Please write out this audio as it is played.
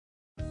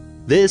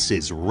This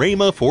is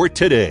Rhema for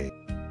today.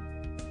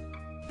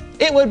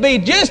 It would be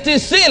just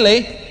as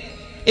silly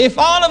if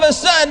all of a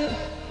sudden,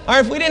 or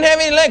if we didn't have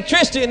any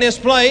electricity in this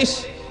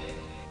place,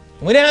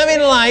 we didn't have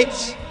any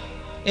lights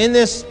in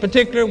this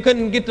particular, we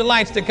couldn't get the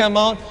lights to come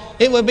on.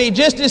 It would be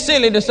just as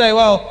silly to say,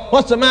 well,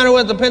 what's the matter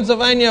with the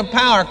Pennsylvania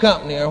Power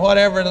Company or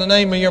whatever the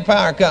name of your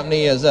power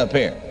company is up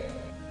here?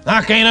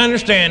 I can't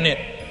understand it.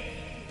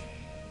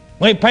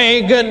 We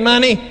pay good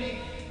money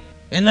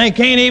and they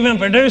can't even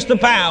produce the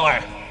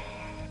power.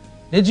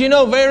 Did you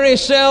know very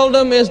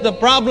seldom is the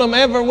problem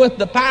ever with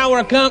the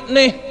power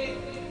company?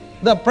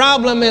 The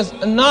problem is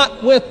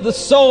not with the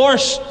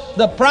source.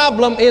 The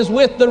problem is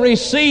with the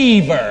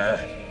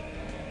receiver.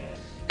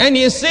 And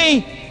you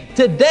see,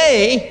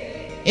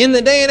 today, in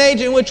the day and age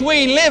in which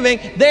we're living,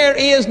 there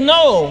is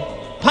no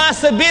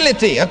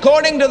possibility.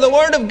 According to the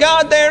Word of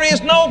God, there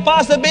is no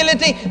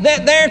possibility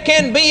that there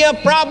can be a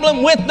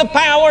problem with the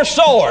power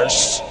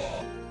source.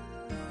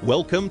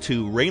 Welcome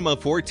to Rhema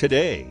for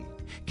today.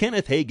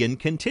 Kenneth Hagin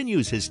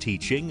continues his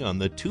teaching on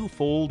the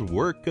twofold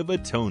work of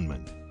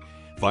atonement.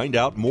 Find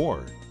out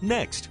more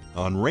next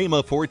on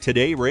Rhema for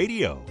Today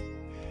Radio.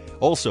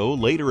 Also,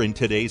 later in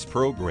today's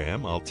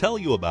program, I'll tell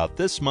you about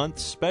this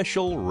month's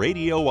special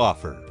radio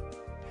offer.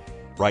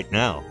 Right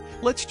now,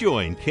 let's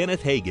join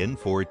Kenneth Hagin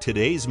for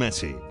today's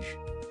message.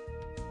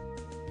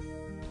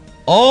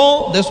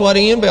 This is what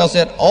Ian Bell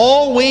said,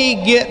 all we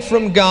get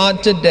from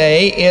God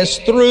today is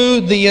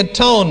through the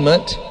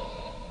atonement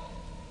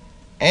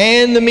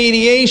and the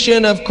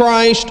mediation of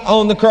Christ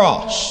on the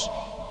cross.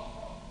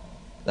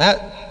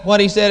 That's what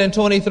he said in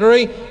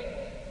 23.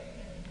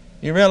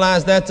 You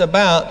realize that's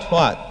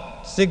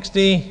about,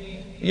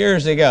 60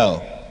 years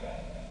ago.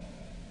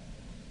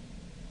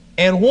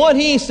 And what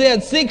he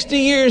said 60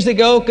 years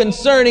ago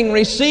concerning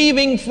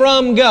receiving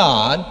from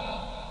God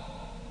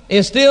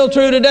is still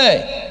true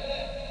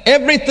today.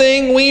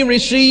 Everything we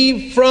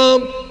receive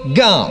from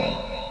God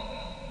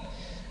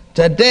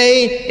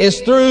today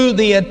is through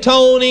the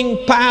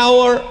atoning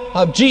power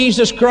of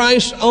Jesus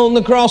Christ on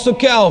the cross of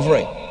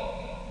Calvary.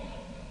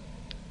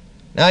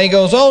 Now he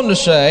goes on to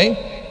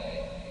say,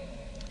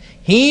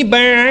 He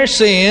bare our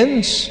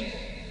sins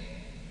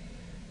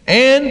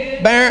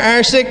and bare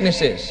our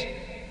sicknesses.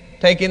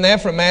 Taking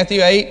that from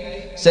Matthew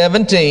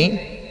 8:17.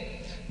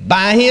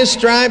 By His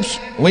stripes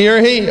we are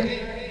healed.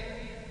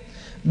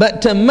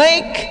 But to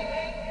make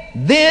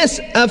this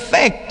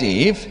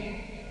effective,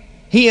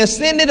 He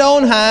ascended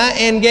on high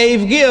and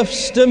gave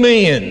gifts to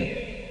men.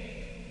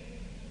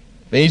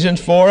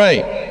 Ephesians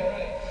 4:8.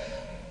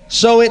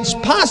 So its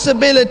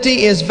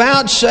possibility is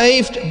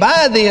vouchsafed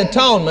by the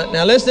atonement.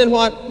 Now listen to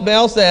what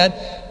Bell said.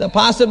 The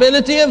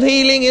possibility of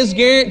healing is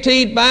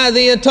guaranteed by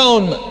the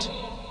atonement.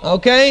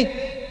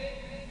 Okay?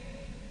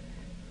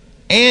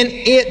 And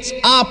its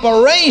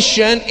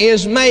operation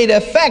is made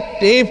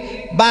effective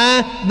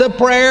by the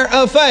prayer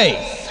of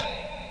faith.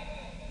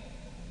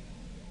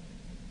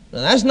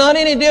 Now, that's not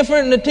any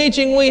different than the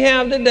teaching we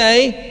have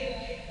today.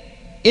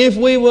 If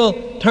we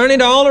will turn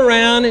it all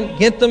around and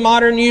get the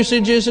modern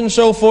usages and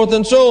so forth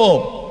and so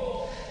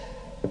on.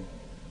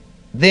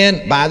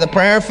 Then by the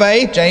prayer of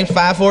faith, James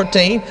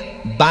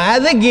 5:14, by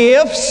the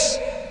gifts,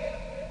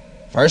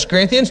 1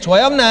 Corinthians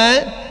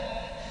 12:9,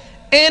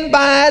 and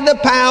by the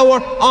power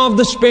of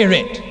the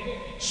Spirit.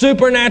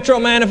 Supernatural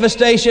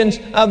manifestations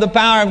of the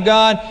power of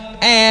God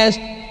as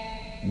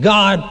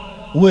God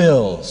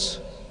wills.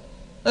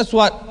 That's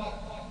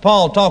what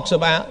Paul talks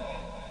about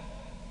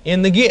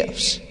in the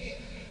gifts.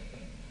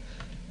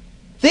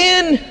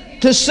 Then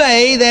to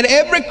say that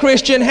every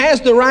Christian has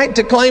the right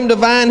to claim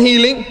divine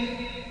healing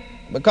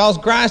because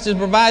Christ has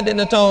provided an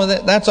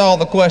atonement, that's all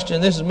the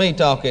question. This is me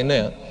talking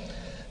now.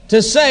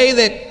 To say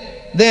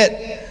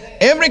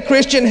that every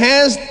Christian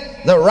has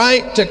the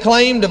right to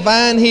claim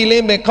divine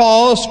healing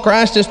because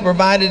Christ has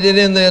provided it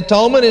in the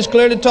atonement is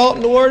clearly taught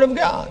in the Word of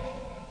God.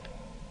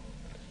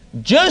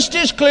 Just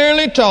as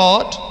clearly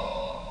taught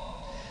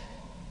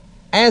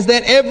as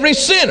that every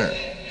sinner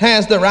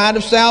has the right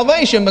of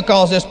salvation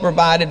because it's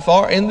provided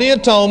for in the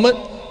atonement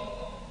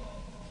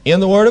in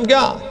the Word of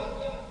God.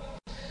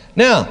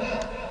 Now,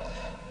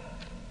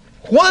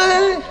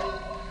 why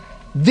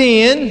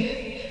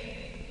then,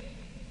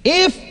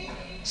 if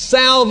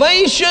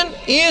salvation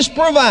is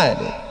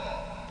provided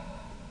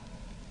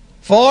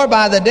for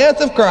by the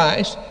death of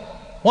Christ,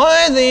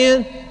 why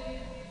then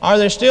are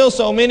there still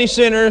so many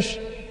sinners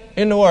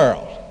in the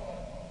world?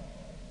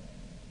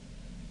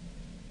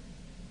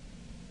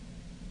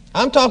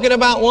 I'm talking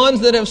about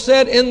ones that have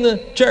sat in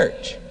the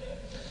church.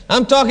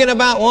 I'm talking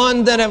about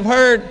ones that have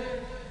heard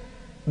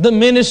the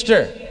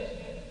minister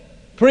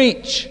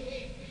preach.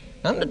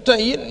 I'm going to tell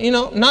you,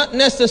 not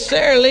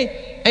necessarily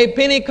a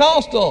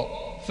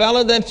Pentecostal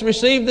fellow that's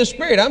received the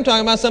Spirit. I'm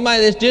talking about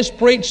somebody that's just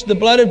preached the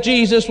blood of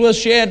Jesus was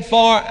shed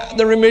for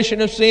the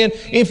remission of sin.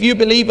 If you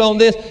believe on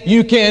this,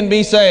 you can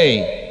be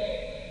saved.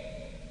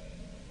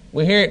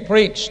 We hear it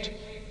preached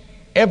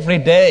every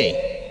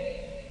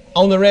day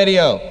on the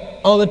radio,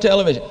 on the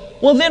television.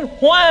 Well, then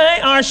why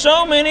are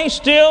so many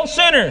still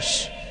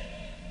sinners?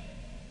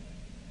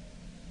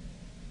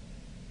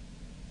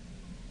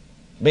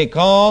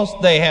 because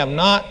they have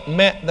not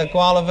met the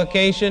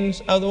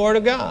qualifications of the Word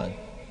of God.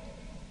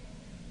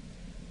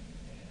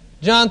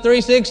 John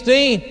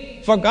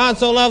 3:16, for God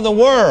so loved the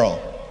world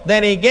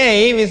that He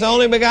gave His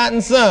only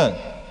begotten Son.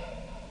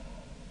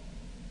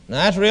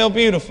 Now that's real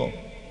beautiful.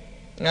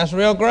 That's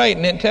real great.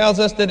 And it tells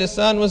us that His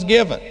Son was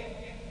given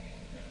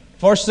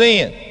for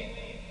sin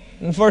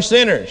and for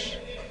sinners.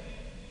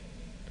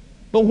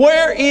 But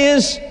where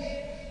is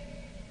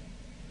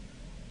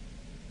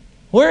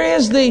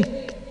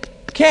the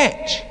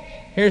catch?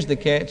 Here's the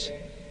catch.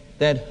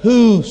 That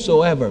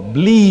whosoever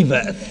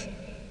believeth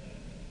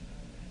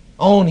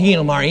on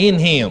Him or in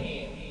Him.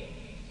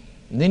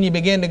 And then you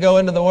begin to go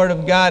into the Word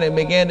of God and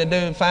begin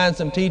to find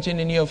some teaching,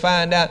 and you'll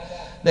find out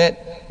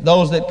that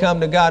those that come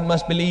to God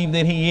must believe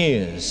that He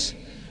is.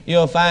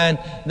 You'll find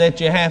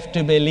that you have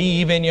to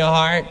believe in your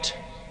heart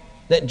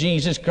that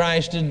Jesus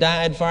Christ has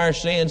died for our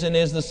sins and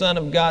is the Son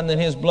of God, and that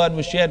His blood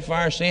was shed for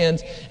our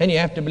sins. And you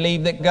have to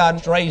believe that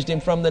God raised Him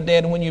from the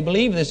dead. And when you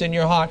believe this in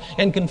your heart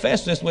and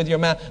confess this with your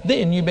mouth,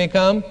 then you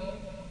become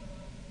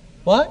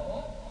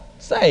what?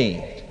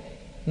 Saved.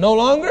 No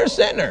longer a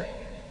sinner.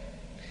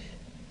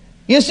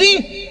 You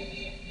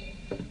see,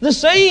 the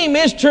same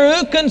is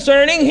true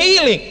concerning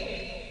healing.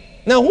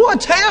 Now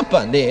what's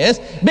happened is,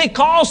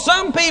 because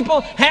some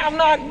people have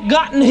not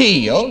gotten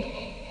healed,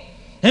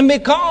 and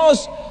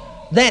because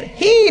that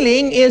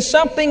healing is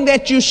something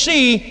that you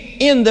see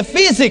in the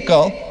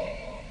physical,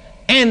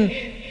 and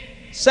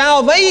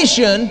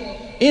salvation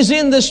is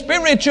in the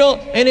spiritual,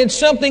 and it's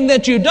something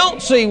that you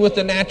don't see with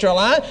the natural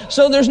eye,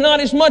 so there's not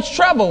as much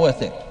trouble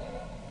with it.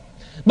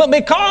 But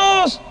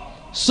because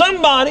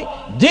somebody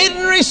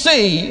didn't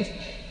receive,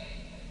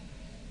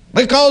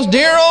 because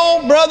dear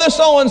old brother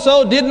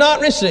so-and-so did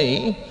not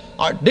receive,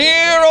 or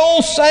dear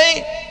old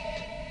saint,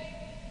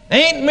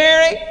 Aunt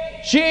Mary,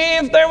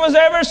 if there was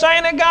ever a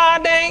saint of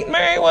God, Aunt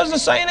Mary was a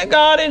saint of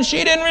God, and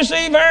she didn't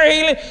receive her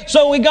healing,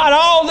 so we got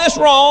all this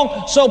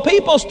wrong. So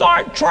people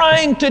start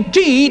trying to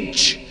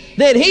teach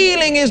that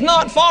healing is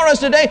not for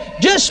us today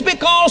just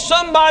because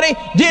somebody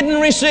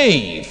didn't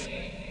receive.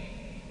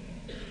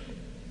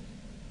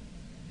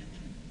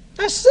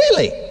 That's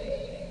silly.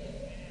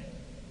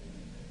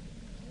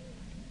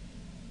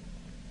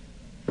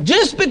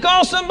 Just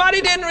because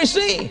somebody didn't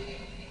receive,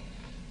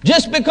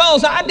 just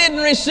because I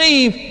didn't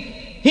receive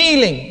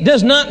healing,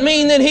 does not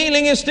mean that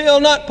healing is still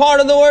not part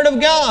of the Word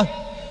of God.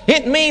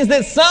 It means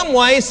that some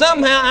way,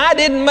 somehow, I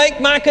didn't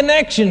make my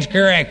connections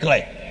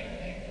correctly.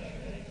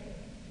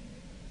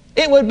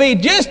 It would be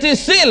just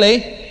as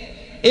silly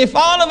if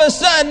all of a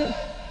sudden,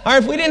 or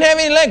if we didn't have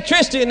any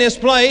electricity in this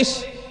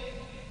place,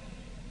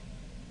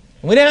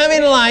 we didn't have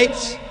any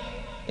lights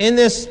in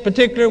this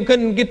particular, we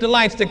couldn't get the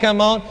lights to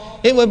come on.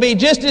 It would be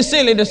just as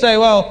silly to say,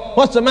 well,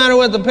 what's the matter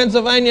with the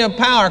Pennsylvania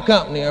Power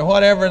Company, or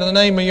whatever the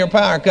name of your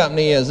power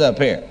company is up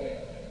here?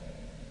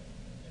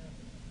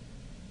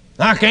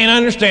 I can't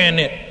understand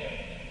it.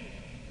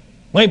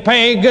 We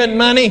pay good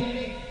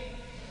money,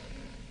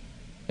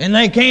 and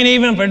they can't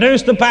even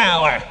produce the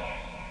power.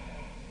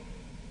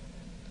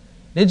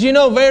 Did you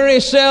know very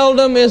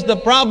seldom is the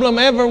problem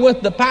ever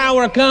with the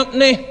power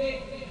company?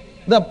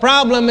 The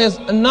problem is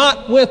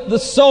not with the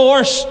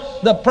source.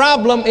 The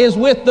problem is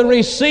with the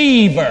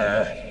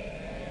receiver.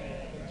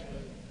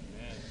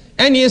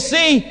 And you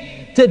see,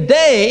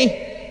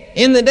 today,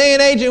 in the day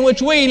and age in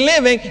which we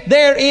living,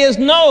 there is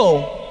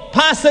no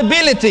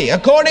possibility.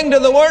 According to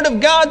the Word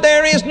of God,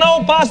 there is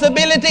no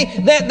possibility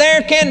that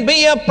there can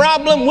be a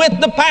problem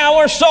with the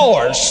power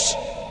source.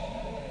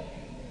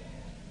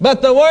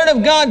 But the Word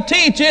of God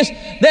teaches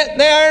that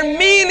there are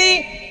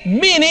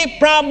many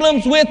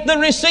problems with the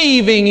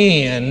receiving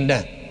end.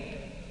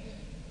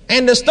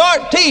 And to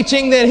start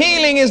teaching that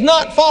healing is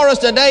not for us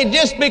today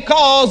just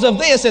because of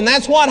this, and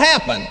that's what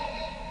happened,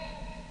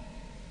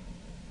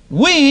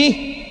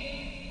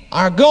 we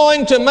are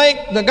going to make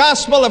the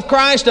gospel of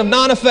Christ of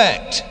none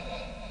effect.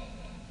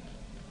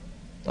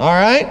 All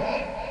right?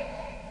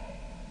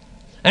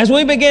 As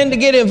we begin to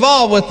get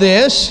involved with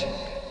this,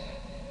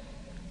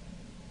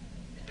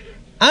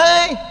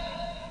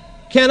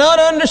 I cannot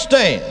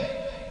understand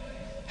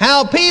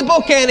how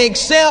people can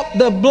accept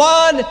the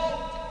blood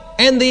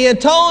and the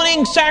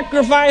atoning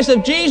sacrifice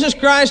of Jesus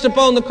Christ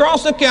upon the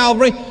cross of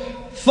Calvary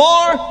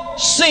for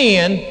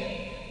sin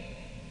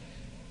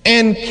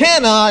and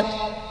cannot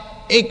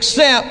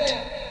accept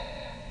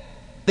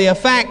the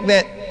fact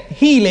that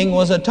healing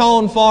was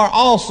atoned for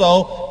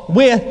also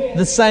with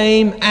the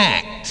same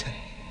act.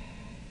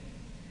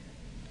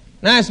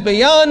 Now it's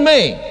beyond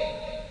me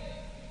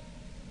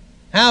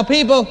how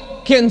people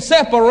can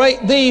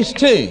separate these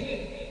two.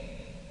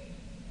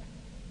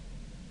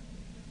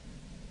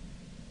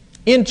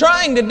 In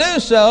trying to do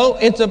so,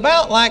 it's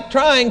about like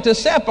trying to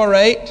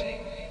separate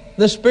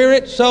the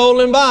spirit,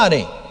 soul, and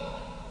body.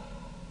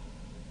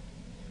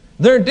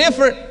 They're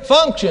different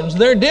functions,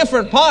 they're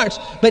different parts,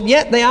 but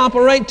yet they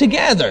operate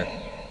together.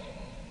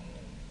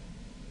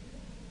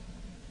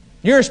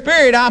 Your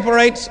spirit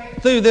operates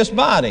through this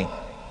body.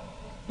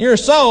 Your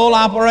soul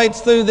operates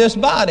through this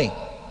body.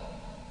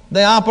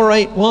 They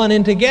operate one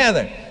and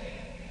together.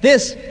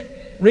 This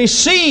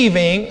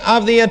receiving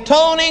of the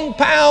atoning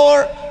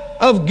power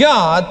of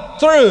God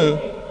through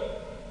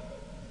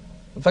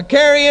the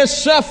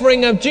vicarious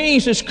suffering of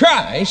Jesus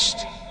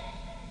Christ,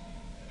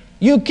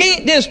 you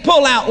can't just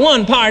pull out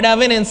one part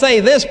of it and say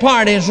this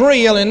part is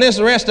real and this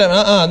rest of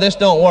it, this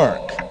don't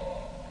work.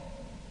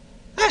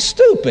 That's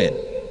stupid,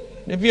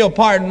 if you'll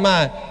pardon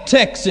my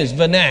Texas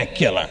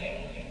vernacular.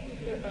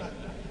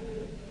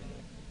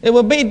 It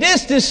would be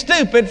just as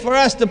stupid for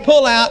us to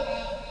pull out,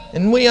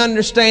 and we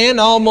understand,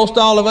 almost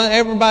all of us,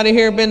 everybody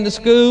here been to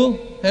school?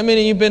 How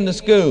many of you been to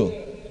school?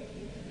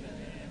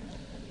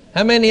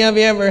 How many of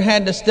you ever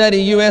had to study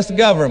U.S.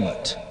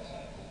 government?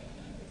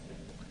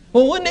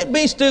 Well, wouldn't it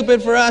be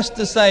stupid for us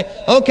to say,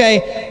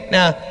 okay,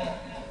 now,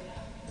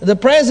 the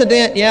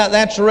president, yeah,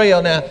 that's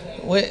real. Now,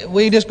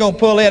 we just going to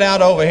pull it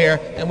out over here,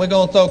 and we're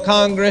going to throw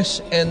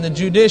Congress and the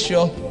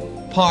judicial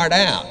part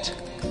out.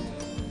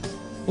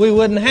 We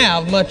wouldn't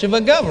have much of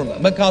a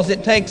government because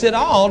it takes it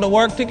all to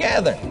work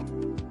together.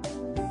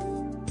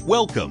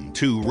 Welcome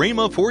to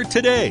Rhema for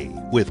Today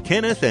with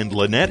Kenneth and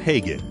Lynette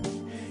Hagin.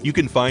 You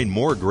can find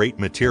more great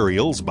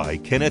materials by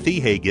Kenneth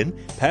E. Hagin,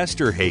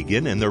 Pastor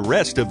Hagin, and the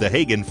rest of the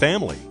Hagin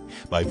family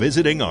by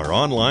visiting our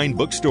online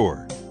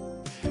bookstore.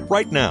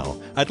 Right now,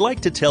 I'd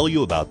like to tell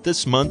you about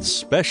this month's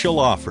special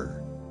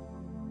offer.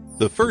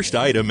 The first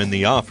item in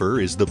the offer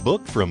is the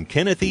book from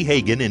Kenneth E.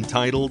 Hagin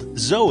entitled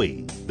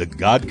Zoe, the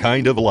God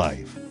Kind of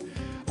Life.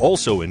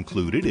 Also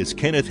included is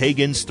Kenneth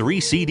Hagin's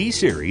 3-CD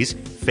series,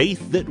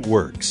 Faith That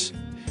Works.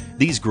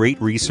 These great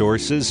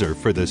resources are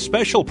for the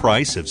special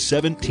price of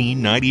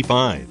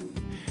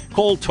 $17.95.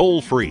 Call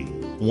toll-free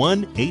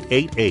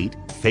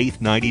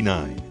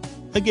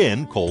 1-888-FAITH-99.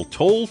 Again, call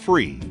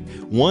toll-free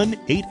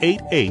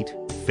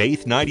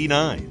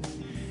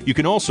 1-888-FAITH-99. You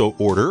can also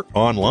order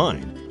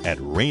online at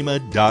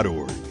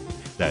rhema.org.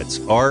 That's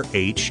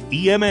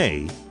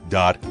rhema.org.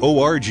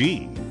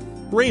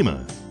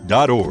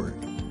 rhema.org.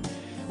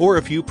 Or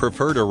if you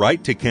prefer to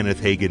write to Kenneth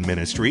Hagin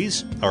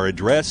Ministries, our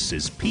address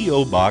is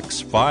P.O.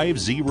 Box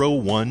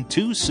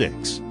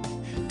 50126,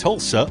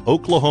 Tulsa,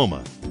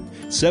 Oklahoma,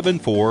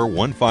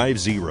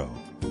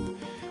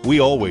 74150. We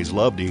always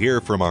love to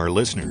hear from our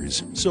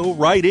listeners, so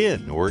write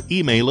in or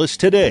email us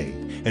today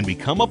and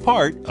become a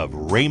part of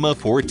Rhema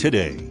for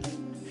Today.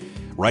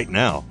 Right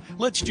now,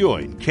 let's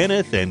join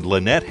Kenneth and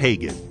Lynette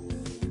Hagin.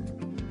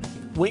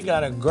 We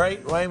got a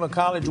great Rhema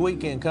College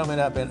weekend coming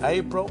up in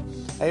April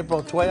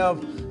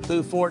 12th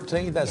through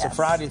 14th. That's Yes. a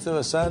Friday through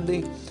a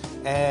Sunday.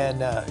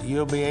 And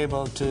you'll be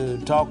able to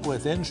talk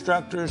with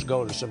instructors,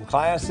 go to some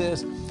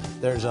classes.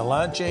 There's a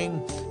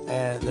lunching,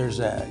 and there's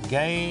a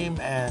game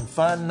and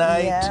fun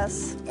night.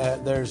 Yes.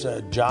 There's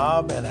a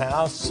job and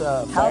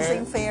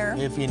Housing fair.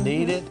 if you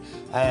need it.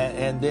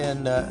 And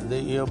then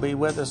you'll be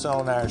with us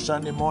on our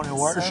Sunday morning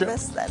worship.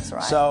 Service, that's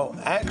right. So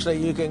actually,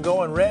 you can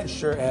go and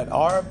register at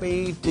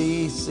rbtc.org.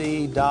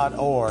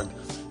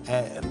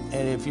 And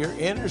if you're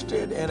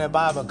interested in a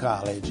Bible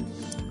college,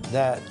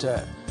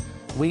 that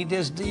we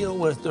just deal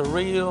with the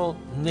real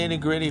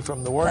nitty-gritty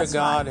from the Word That's of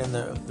God, right.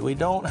 and we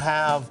don't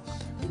have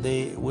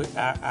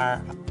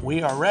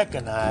we are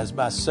recognized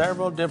by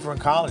several different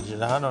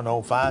colleges, I don't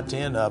know,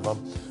 5-10 of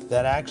them,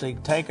 that actually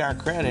take our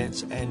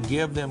credits and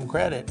give them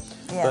credit.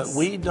 Yes. But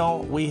we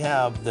don't. We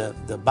have the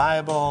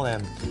Bible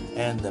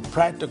and the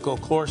practical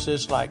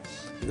courses, like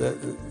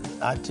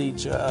I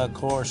teach a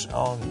course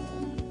on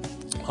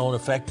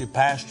effective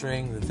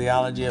pastoring, the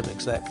theology of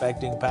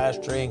effective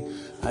pastoring.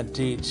 I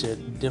teach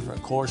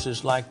different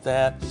courses like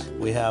that.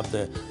 We have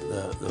the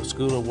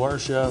School of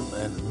Worship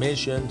and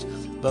missions,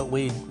 but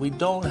we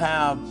don't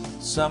have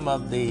some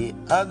of the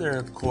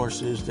other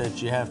courses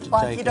that you have to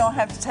Like take. you don't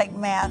have to take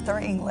math or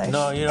English.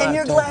 No, you don't and have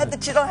you're to. glad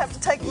that you don't have to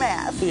take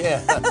math.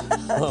 Yeah.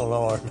 Oh,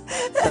 Lord.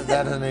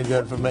 That isn't any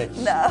good for me.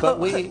 No. But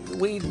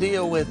we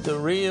deal with the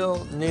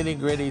real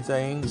nitty-gritty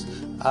things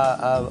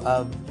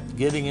of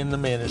getting in the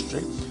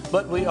ministry.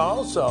 But we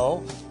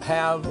also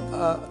have,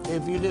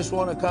 if you just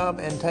want to come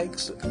and take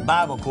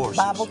Bible courses.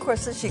 Bible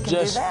courses, you can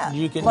do that.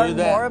 You can Learn do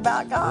that. more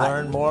about God.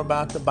 Learn more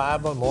about the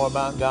Bible, more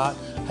about God.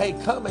 Hey,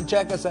 come and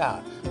check us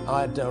out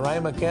at the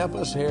Rhema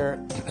campus here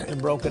in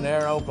Broken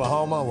Arrow,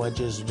 Oklahoma, which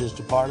is just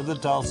a part of the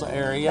Tulsa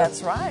area.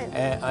 That's right.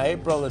 And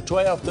April the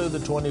 12th through the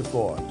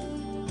 24th.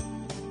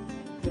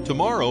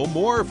 Tomorrow,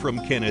 more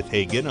from Kenneth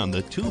Hagin on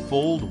the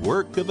twofold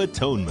work of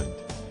atonement.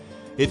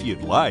 If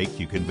you'd like,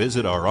 you can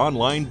visit our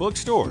online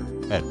bookstore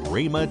at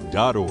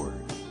rhema.org.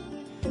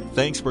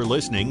 Thanks for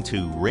listening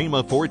to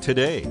Rhema for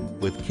Today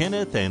with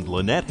Kenneth and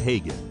Lynette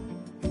Hagin.